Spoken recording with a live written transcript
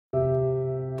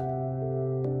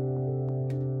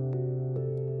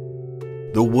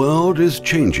The world is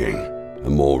changing,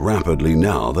 and more rapidly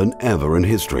now than ever in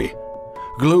history.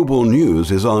 Global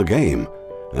news is our game,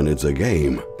 and it's a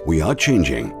game we are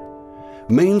changing.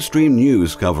 Mainstream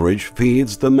news coverage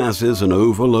feeds the masses an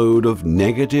overload of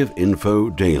negative info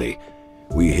daily.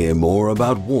 We hear more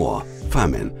about war,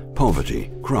 famine,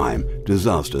 poverty, crime,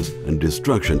 disasters, and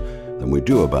destruction than we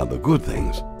do about the good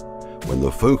things. When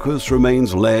the focus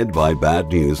remains led by bad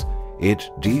news, it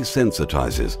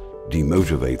desensitizes,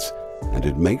 demotivates, and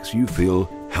it makes you feel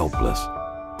helpless.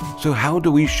 So how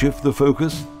do we shift the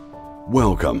focus?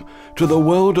 Welcome to the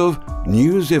world of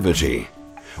NEWSIVITY.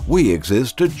 We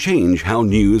exist to change how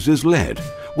news is led.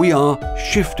 We are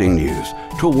shifting news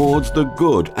towards the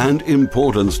good and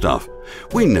important stuff.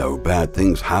 We know bad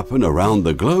things happen around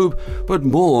the globe, but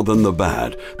more than the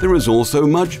bad, there is also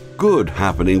much good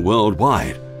happening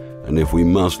worldwide. And if we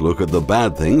must look at the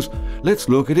bad things, let's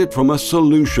look at it from a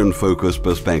solution-focused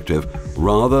perspective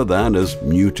rather than as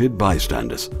muted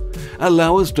bystanders.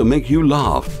 Allow us to make you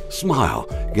laugh, smile,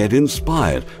 get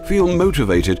inspired, feel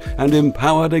motivated and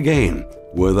empowered again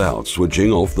without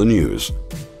switching off the news.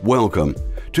 Welcome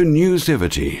to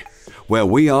NEWSIVITY, where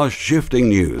we are shifting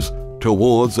news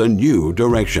towards a new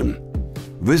direction.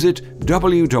 Visit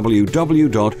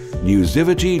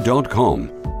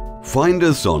www.newsivity.com. Find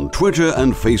us on Twitter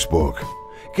and Facebook.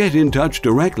 Get in touch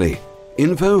directly.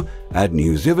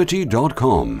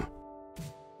 info@newsivity.com.